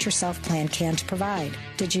do-it-yourself plan can't provide.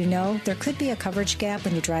 Did you know there could be a coverage gap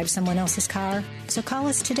when you drive someone else's car? So call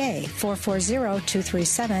us today,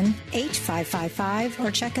 440-237-8555,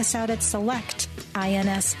 or check us out at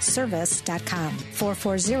selectinsservice.com,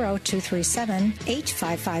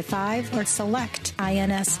 440-237-8555, or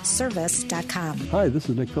selectinsservice.com. Hi, this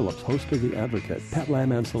is Nick Phillips, host of The Advocate. Pat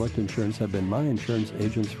Lamb and Select Insurance have been my insurance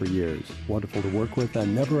agents for years. Wonderful to work with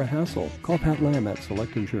and never a hassle. Call Pat Lamb at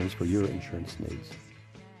Select Insurance for your insurance needs.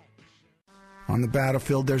 On the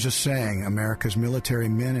battlefield, there's a saying America's military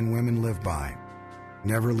men and women live by.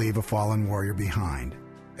 Never leave a fallen warrior behind,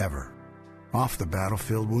 ever. Off the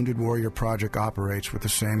battlefield, Wounded Warrior Project operates with the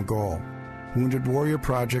same goal. Wounded Warrior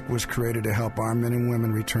Project was created to help our men and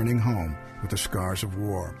women returning home with the scars of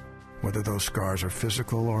war, whether those scars are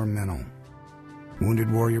physical or mental.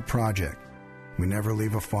 Wounded Warrior Project. We never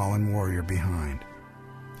leave a fallen warrior behind,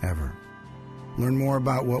 ever. Learn more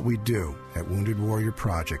about what we do at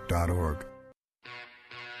woundedwarriorproject.org.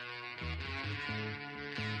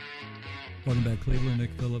 Welcome back, Cleveland. Nick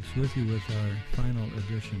Phillips with you with our final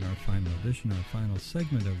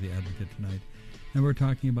segment of The Advocate tonight. And we're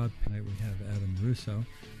talking about, tonight we have Adam Russo,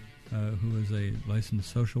 who is a licensed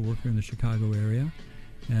social worker in the Chicago area,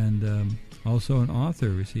 and also an author.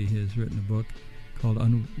 We see he has written a book called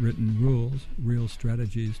Unwritten Rules, Real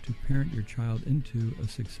Strategies to Parent Your Child into a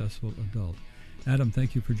Successful Adult. Adam,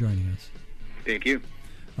 thank you for joining us. Thank you.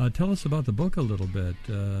 Tell us about the book a little bit.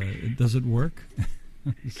 Does it work?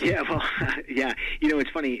 Yeah, well, yeah. You know, it's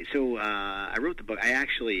funny. So I wrote the book. I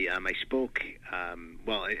actually, I spoke,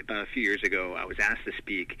 about a few years ago, I was asked to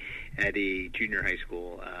speak at a junior high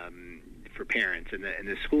school for parents, and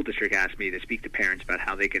the school district asked me to speak to parents about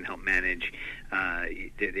how they can help manage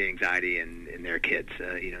the anxiety in their kids,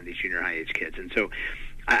 these junior high age kids. And so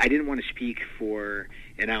I didn't want to speak for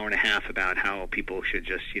an hour and a half about how people should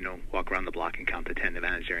just, walk around the block and count to 10 to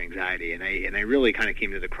manage their anxiety. And I really kind of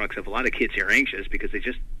came to the crux of a lot of kids are anxious because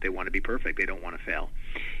they want to be perfect. They don't want to fail.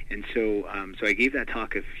 And so I gave that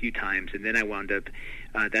talk a few times, and then I wound up,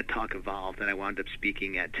 that talk evolved, and I wound up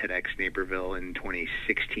speaking at TEDx Naperville in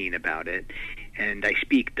 2016 about it. And I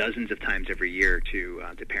speak dozens of times every year to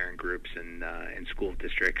parent groups and school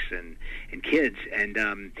districts and kids. And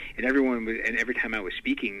everyone was, and every time I was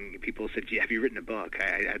speaking, people said, "Have you written a book?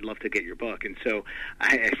 I'd love to get your book." And so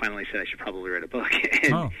I finally said I should probably write a book.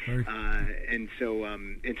 And so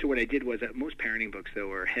what I did was that most parenting books,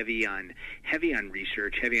 though, are heavy on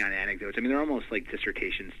research, heavy on anecdotes. I mean, they're almost like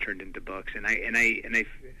dissertations turned into books. And I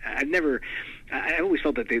always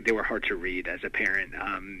felt that they were hard to read as a parent.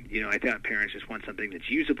 I thought parents just want something that's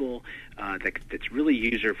usable, that's really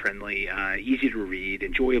user friendly, easy to read,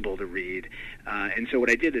 enjoyable to read. And so what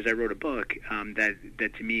I did is I wrote a book that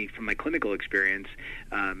to me, from my clinical experience,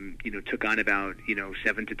 took on about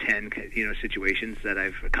 7 to 10 situations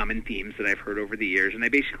common themes that I've heard over the years, and I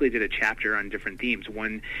basically did a chapter on different themes.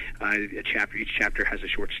 Each chapter has a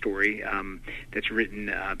short story that's written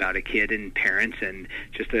about a kid and parents, and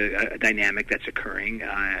just a dynamic that that's occurring,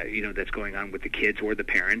 that's going on with the kids or the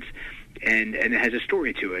parents, and it has a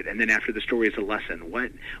story to it. And then after the story is a lesson.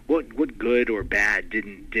 What good or bad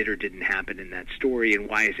did or didn't happen in that story, and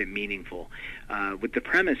why is it meaningful? With the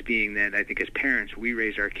premise being that I think as parents we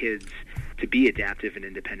raise our kids to be adaptive and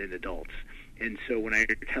independent adults. And so when I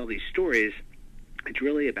tell these stories, it's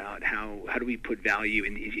really about how do we put value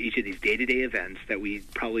in each of these day-to-day events that we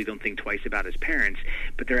probably don't think twice about as parents,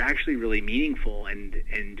 but they're actually really meaningful and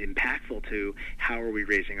impactful to how are we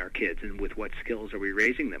raising our kids and with what skills are we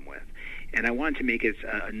raising them with. And I want to make it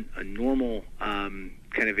a normal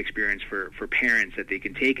kind of experience for parents that they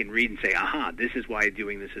can take and read and say, aha, this is why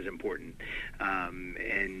doing this is important,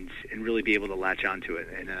 and really be able to latch onto it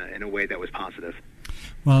in a way that was positive.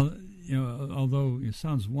 Well, although it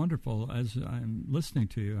sounds wonderful, as I'm listening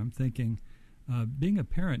to you, I'm thinking, being a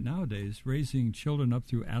parent nowadays, raising children up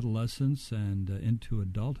through adolescence and into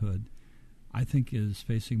adulthood, I think is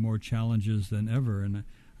facing more challenges than ever. And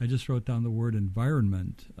I just wrote down the word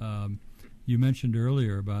environment. You mentioned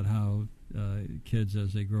earlier about how kids,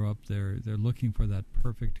 as they grow up, they're looking for that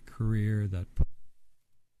perfect career, that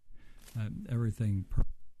everything perfect.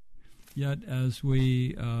 Yet, as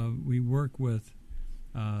we work with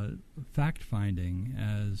fact-finding,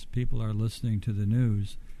 as people are listening to the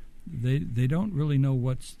news, they don't really know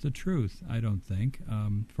what's the truth, I don't think.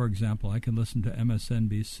 For example, I can listen to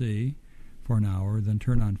MSNBC for an hour, then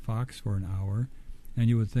turn on Fox for an hour, and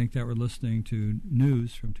you would think that we're listening to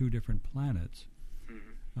news from two different planets.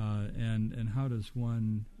 And how does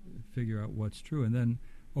one figure out what's true? And then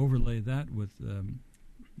overlay that with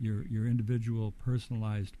your individual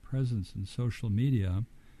personalized presence in social media,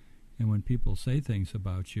 and when people say things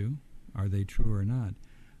about you, are they true or not?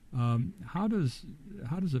 How does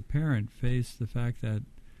a parent face the fact that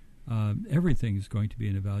everything is going to be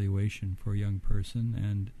an evaluation for a young person,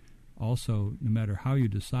 and also, no matter how you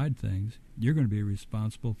decide things, you're going to be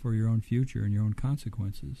responsible for your own future and your own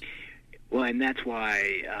consequences? Well, and that's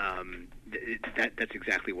why that's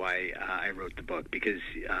exactly why I wrote the book, because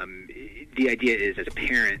the idea is, as a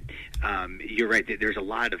parent, you're right, there's a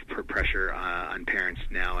lot of pressure on parents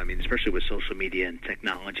now, I mean, especially with social media and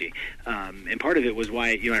technology. And part of it was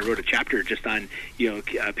why, I wrote a chapter just on,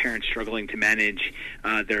 parents struggling to manage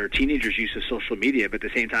their teenagers' use of social media, but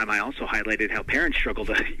at the same time, I also highlighted how parents struggle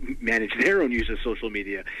to manage their own use of social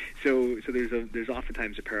media. So there's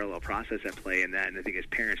oftentimes a parallel process at play in that, and I think as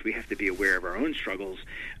parents, we have to be aware of our own struggles,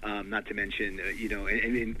 not to mention,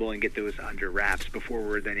 and get those under wraps before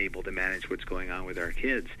we're then able to manage what's going on with our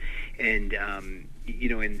kids. And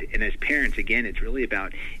and as parents, again, it's really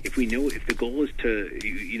about if the goal is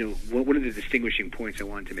to, one of the distinguishing points I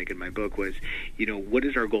wanted to make in my book was, what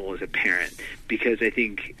is our goal as a parent? Because I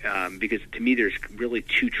think, because to me, there's really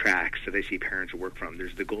two tracks that I see parents work from.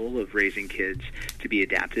 There's the goal of raising kids to be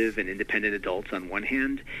adaptive and independent adults on one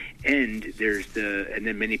hand, and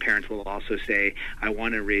then many parents will also say, I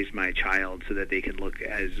want to raise my child so that they can look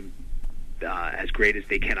as great as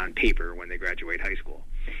they can on paper when they graduate high school.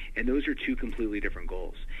 And those are two completely different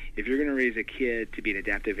goals. If you're going to raise a kid to be an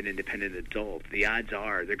adaptive and independent adult, the odds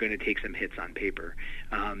are they're going to take some hits on paper.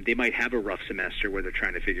 They might have a rough semester where they're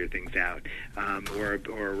trying to figure things out, or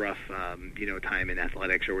a rough, time in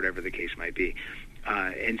athletics or whatever the case might be.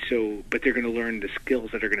 But they're going to learn the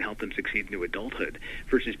skills that are going to help them succeed into adulthood,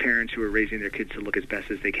 versus parents who are raising their kids to look as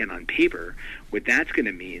best as they can on paper. What that's going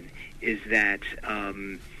to mean is that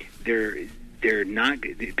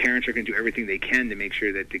the parents are going to do everything they can to make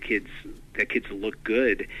sure that the kids look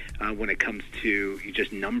good when it comes to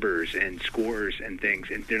just numbers and scores and things,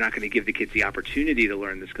 and they're not going to give the kids the opportunity to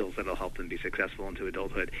learn the skills that will help them be successful into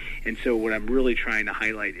adulthood. And so what I'm really trying to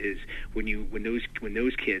highlight is when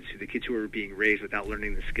those kids, the kids who are being raised without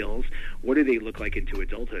learning the skills, what do they look like into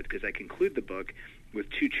adulthood? Because I conclude the book with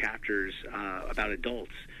two chapters about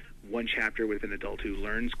adults. One chapter with an adult who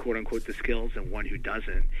learns, quote-unquote, the skills, and one who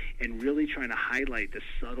doesn't, and really trying to highlight the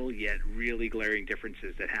subtle yet really glaring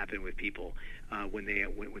differences that happen with people when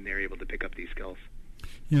they're able to pick up these skills.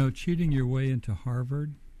 Cheating your way into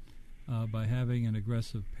Harvard by having an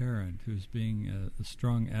aggressive parent who's being a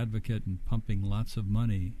strong advocate and pumping lots of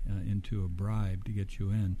money into a bribe to get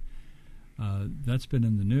you in, that's been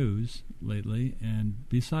in the news lately. And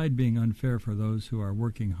beside being unfair for those who are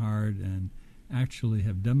working hard and actually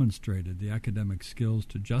have demonstrated the academic skills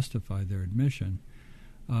to justify their admission,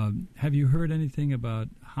 have you heard anything about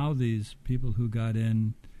how these people who got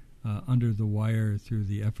in under the wire through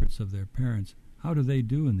the efforts of their parents, how do they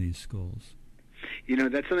do in these schools?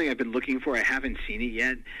 that's something I've been looking for. I haven't seen it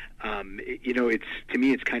yet. To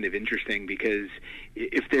me, it's kind of interesting because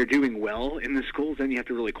if they're doing well in the schools, then you have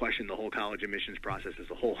to really question the whole college admissions process as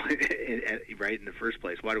a whole, right, in the first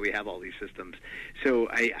place. Why do we have all these systems? So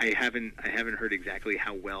I haven't heard exactly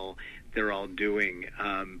how well they're all doing,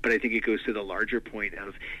 but I think it goes to the larger point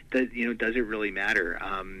of that. Does it really matter?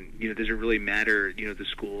 Does it really matter? The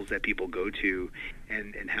schools that people go to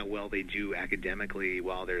and how well they do academically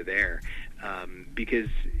while they're there, because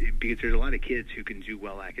there's a lot of kids who can do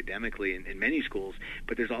well academically in many schools,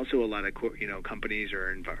 but there's also a lot of companies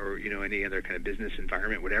or any other kind of business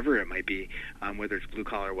environment, whatever it might be, whether it's blue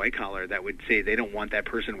collar or white collar, that would say they don't want that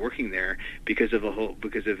person working there because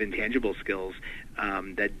of intangible skills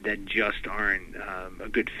that just aren't a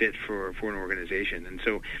good fit for an organization. And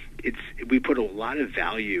so we put a lot of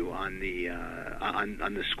value on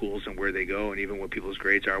the schools and where they go, and even what people's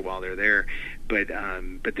grades are while they're there, but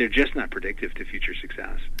they're just not predictive to future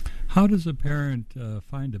success. How does a parent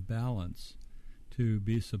find a balance to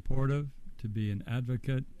be supportive, to be an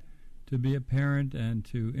advocate, to be a parent, and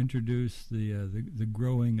to introduce the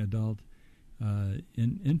growing adult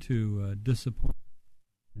into disappointment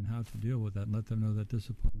and how to deal with that, and let them know that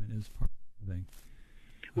disappointment is part of living?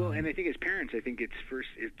 Well, and I think as parents, it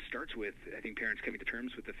starts with, parents coming to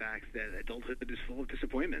terms with the fact that adulthood is full of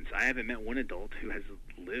disappointments. I haven't met one adult who has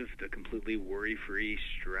lived a completely worry-free,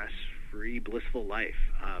 stress-free, blissful life.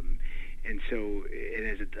 I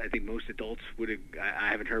think most adults I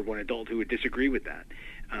haven't heard one adult who would disagree with that.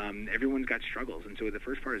 Everyone's got struggles, and so the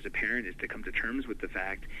first part as a parent is to come to terms with the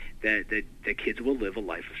fact that kids will live a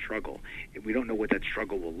life of struggle. We don't know what that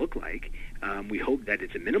struggle will look like. We hope that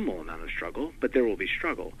it's a minimal amount of struggle, but there will be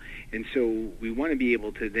struggle. And so we want to be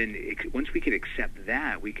able to then, once we can accept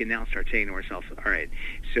that, we can now start saying to ourselves, all right,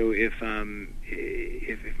 so if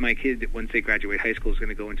my kid, once they graduate high school, is going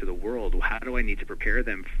to go into the world, how do I need to prepare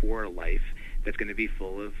them for a life that's going to be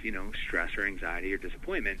full of, stress or anxiety or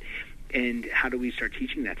disappointment? And how do we start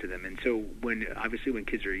teaching that to them? And so when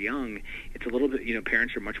kids are young, it's a little bit,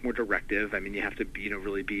 parents are much more directive. You have to,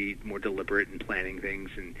 really be more deliberate in planning things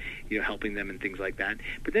and, helping them and things like that.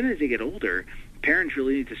 But then as they get older, parents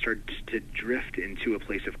really need to start to drift into a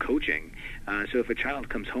place of coaching. So if a child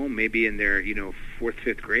comes home maybe in their, 4th,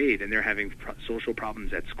 5th grade and they're having social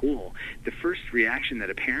problems at school, the first reaction that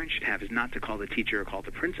a parent should have is not to call the teacher or call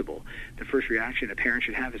the principal. The first reaction a parent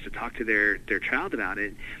should have is to talk to their child about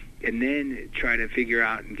it, and then try to figure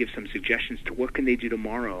out and give some suggestions to what can they do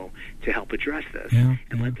tomorrow to help address this.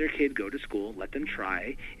 Let their kid go to school, let them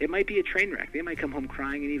try. It might be a train wreck. They might come home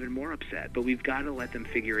crying and even more upset, but we've got to let them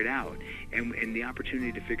figure it out. And the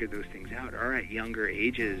opportunity to figure those things out are at younger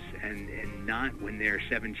ages and not when they're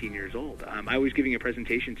 17 years old. I was giving a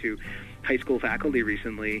presentation to high school faculty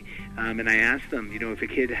recently, and I asked them, if a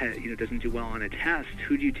kid doesn't do well on a test,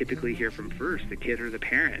 who do you typically hear from first, the kid or the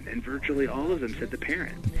parent? And virtually all of them said the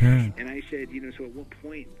parent. And I said, so at what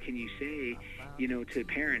point can you say, to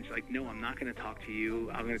parents, like, no, I'm not going to talk to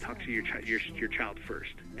you. I'm going to talk to your child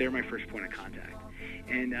first. They're my first point of contact.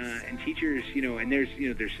 And teachers, and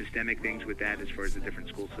there's systemic things with that as far as the different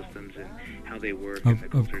school systems and how they work.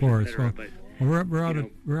 Of course. Well,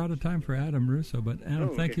 we're out of time for Adam Russo, but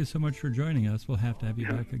Adam, thank you so much for joining us. We'll have to have you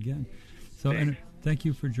back again. So, and thank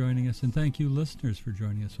you for joining us, and thank you, listeners, for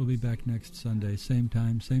joining us. We'll be back next Sunday, same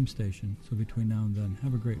time, same station. So between now and then,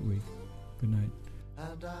 have a great week. Good night.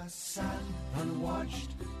 And I sat and watched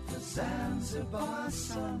the Zanzibar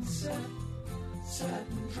sunset, sat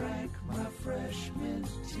and drank my fresh mint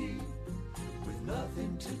tea, with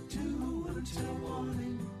nothing to do until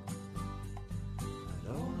morning, and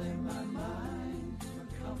only my mind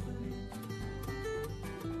for company.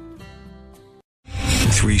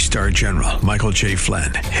 3-star General Michael J.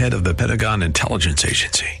 Flynn, head of the Pentagon Intelligence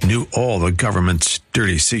Agency, knew all the government's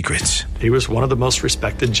dirty secrets. He was one of the most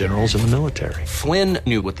respected generals in the military. Flynn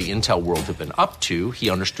knew what the intel world had been up to.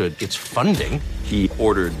 He understood its funding. He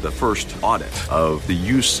ordered the first audit of the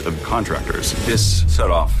use of contractors. This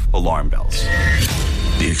set off alarm bells.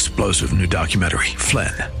 The explosive new documentary,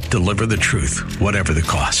 Flynn, Deliver the Truth, Whatever the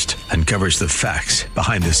Cost, uncovers the facts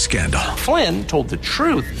behind this scandal. Flynn told the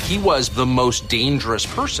truth. He was the most dangerous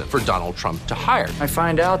person for Donald Trump to hire. I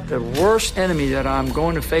find out the worst enemy that I'm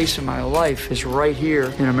going to face in my life is right here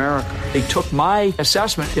in America. They took my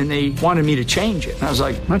assessment and they wanted me to change it. And I was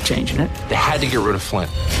like, I'm not changing it. They had to get rid of Flynn.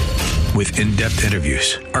 With in-depth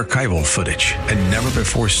interviews, archival footage, and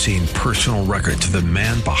never-before-seen personal records of the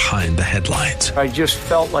man behind the headlines. I just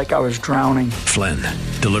felt like I was drowning. Flynn,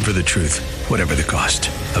 Deliver the Truth, Whatever the Cost.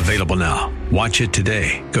 Available now. Watch it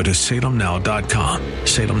today. Go to salemnow.com.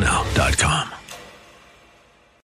 salemnow.com.